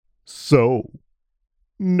So,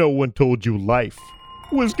 no one told you life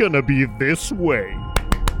was gonna be this way.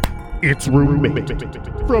 It's Roommate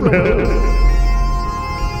from Hell.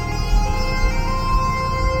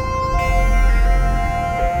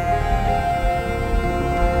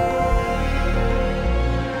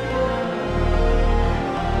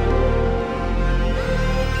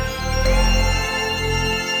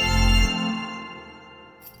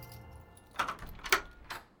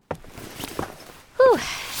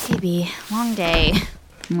 Baby, long day.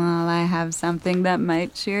 Well, I have something that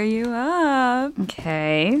might cheer you up.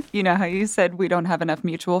 Okay. You know how you said we don't have enough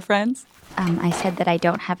mutual friends? I said that I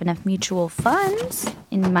don't have enough mutual funds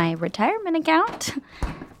in my retirement account.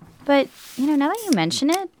 But, now that you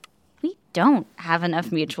mention it, we don't have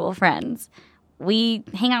enough mutual friends. We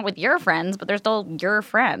hang out with your friends, but they're still your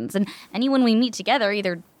friends. And anyone we meet together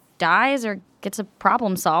either dies or gets a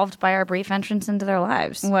problem solved by our brief entrance into their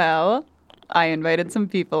lives. Well, I invited some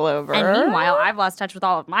people over. And meanwhile, I've lost touch with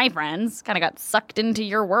all of my friends. Kind of got sucked into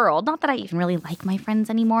your world. Not that I even really like my friends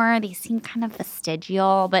anymore. They seem kind of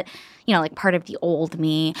vestigial, but, like part of the old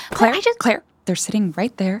me. Claire, they're sitting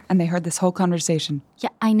right there, and they heard this whole conversation. Yeah,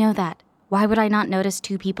 I know that. Why would I not notice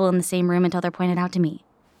two people in the same room until they're pointed out to me?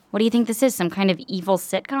 What do you think this is, some kind of evil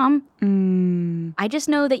sitcom? I just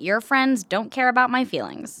know that your friends don't care about my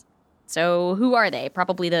feelings. So who are they?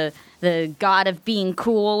 Probably the god of being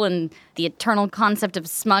cool and the eternal concept of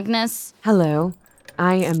smugness? Hello.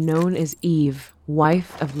 I am known as Eve,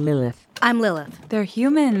 wife of Lilith. I'm Lilith. They're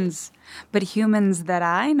humans, but humans that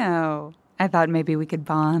I know. I thought maybe we could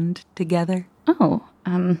bond together. Oh,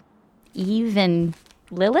 Eve and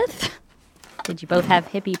Lilith? Did you both have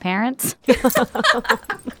hippie parents?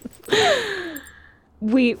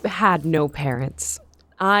 We had no parents.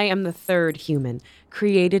 I am the third human,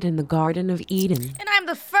 created in the Garden of Eden. And I'm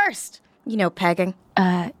the first. Pegging.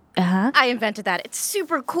 I invented that. It's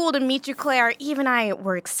super cool to meet you, Claire. Eve and I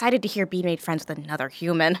were excited to hear B made friends with another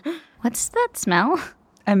human. What's that smell?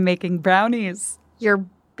 I'm making brownies. You're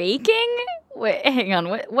baking? Wait, hang on.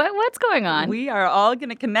 What's going on? We are all going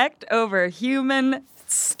to connect over human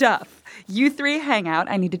stuff. You three hang out.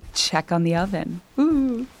 I need to check on the oven.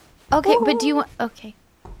 Ooh. Okay, but do you want... Okay.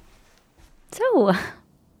 So...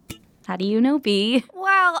 How do you know B?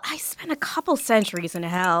 Well, I spent a couple centuries in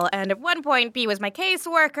hell, and at one point B was my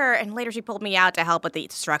caseworker, and later she pulled me out to help with the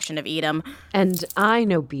destruction of Edom. And I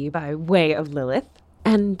know B by way of Lilith.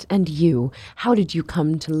 And you, how did you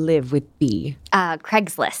come to live with B?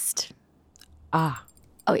 Craigslist. Ah.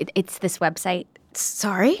 Oh, it's this website.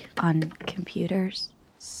 Sorry? On computers.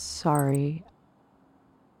 Sorry.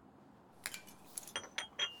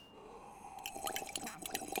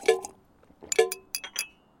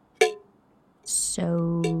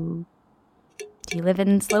 So, do you live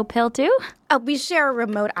in Slope Hill too? We share a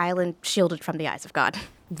remote island shielded from the eyes of God.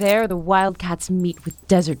 There the wildcats meet with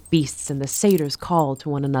desert beasts and the satyrs call to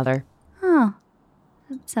one another. Huh.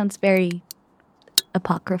 That sounds very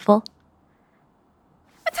apocryphal.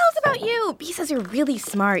 But tell us about you. B says you're really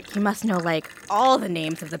smart. You must know, all the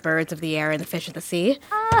names of the birds of the air and the fish of the sea.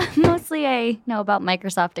 Mostly I know about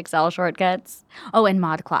Microsoft Excel shortcuts. Oh, and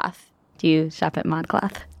ModCloth. Do you shop at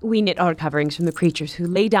ModCloth? We knit our coverings from the creatures who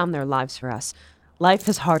lay down their lives for us. Life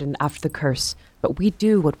has hardened after the curse, but we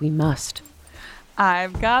do what we must.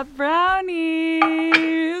 I've got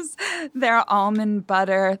brownies. They're almond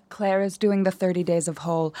butter. Claire is doing the 30 days of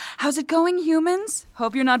whole. How's it going, humans?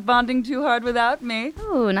 Hope you're not bonding too hard without me.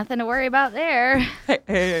 Ooh, nothing to worry about there.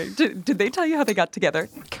 Hey, did they tell you how they got together?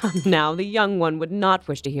 Come now, the young one would not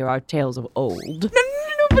wish to hear our tales of old.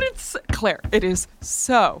 No, but it's... Claire, it is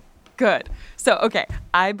so good. So, okay,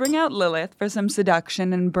 I bring out Lilith for some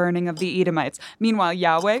seduction and burning of the Edomites. Meanwhile,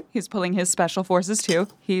 Yahweh, he's pulling his special forces too.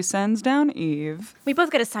 He sends down Eve. We both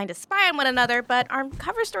get assigned to spy on one another, but our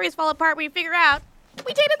cover stories fall apart when we figure out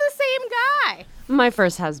we dated the same guy. My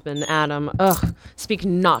first husband, Adam. Ugh, speak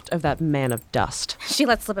not of that man of dust. She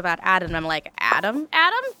let slip about Adam, and I'm like, Adam?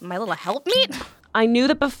 My little helpmeet? I knew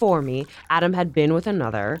that before me, Adam had been with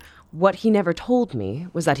another. What he never told me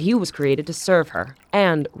was that he was created to serve her,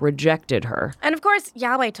 and rejected her. And of course,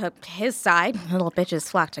 Yahweh took his side. Little bitches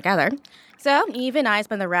flocked together. So, Eve and I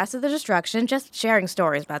spent the rest of the destruction just sharing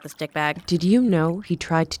stories about this dickbag. Did you know he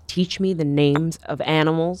tried to teach me the names of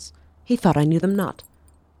animals? He thought I knew them not.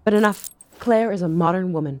 But enough. Claire is a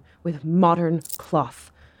modern woman with modern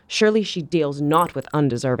cloth. Surely she deals not with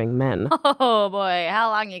undeserving men. Oh, boy. How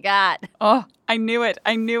long you got? Oh, I knew it.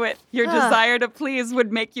 Your desire to please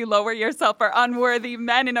would make you lower yourself for unworthy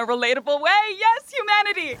men in a relatable way. Yes,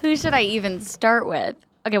 humanity! Who should I even start with?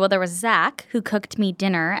 Okay, well, there was Zach, who cooked me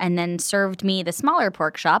dinner and then served me the smaller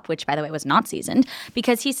pork chop, which, by the way, was not seasoned,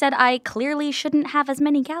 because he said I clearly shouldn't have as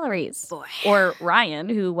many calories. Boy. Or Ryan,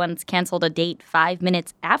 who once canceled a date 5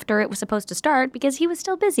 minutes after it was supposed to start because he was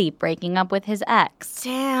still busy breaking up with his ex.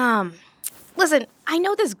 Damn. Listen, I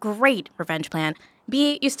know this great revenge plan.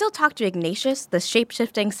 B, you still talk to Ignatius, the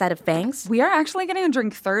shape-shifting set of fangs? We are actually getting a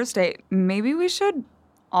drink Thursday. Maybe we should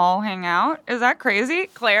all hang out? Is that crazy,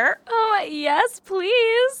 Claire? Oh, yes,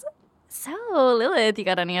 please. So, Lilith, you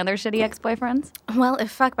got any other shitty ex-boyfriends? Well,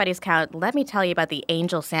 if fuck buddies count, let me tell you about the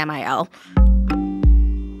angel Samael.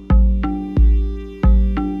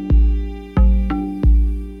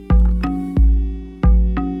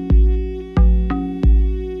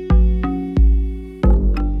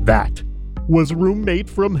 That was Roommate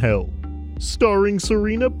from Hell, starring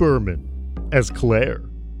Serena Berman as Claire,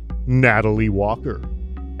 Natalie Walker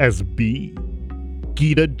as Bee,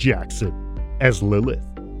 Gita Jackson as Lilith,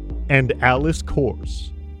 and Alice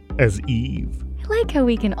Corse as Eve. I like how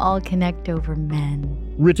we can all connect over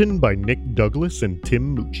men. Written by Nick Douglas and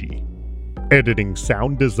Tim Mucci. Editing,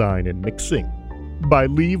 sound design, and mixing by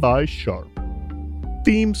Levi Sharp.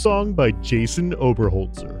 Theme song by Jason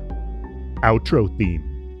Oberholzer. Outro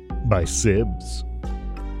theme by Sibs.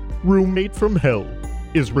 Roommate from Hell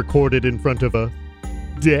is recorded in front of a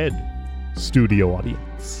dead studio audience.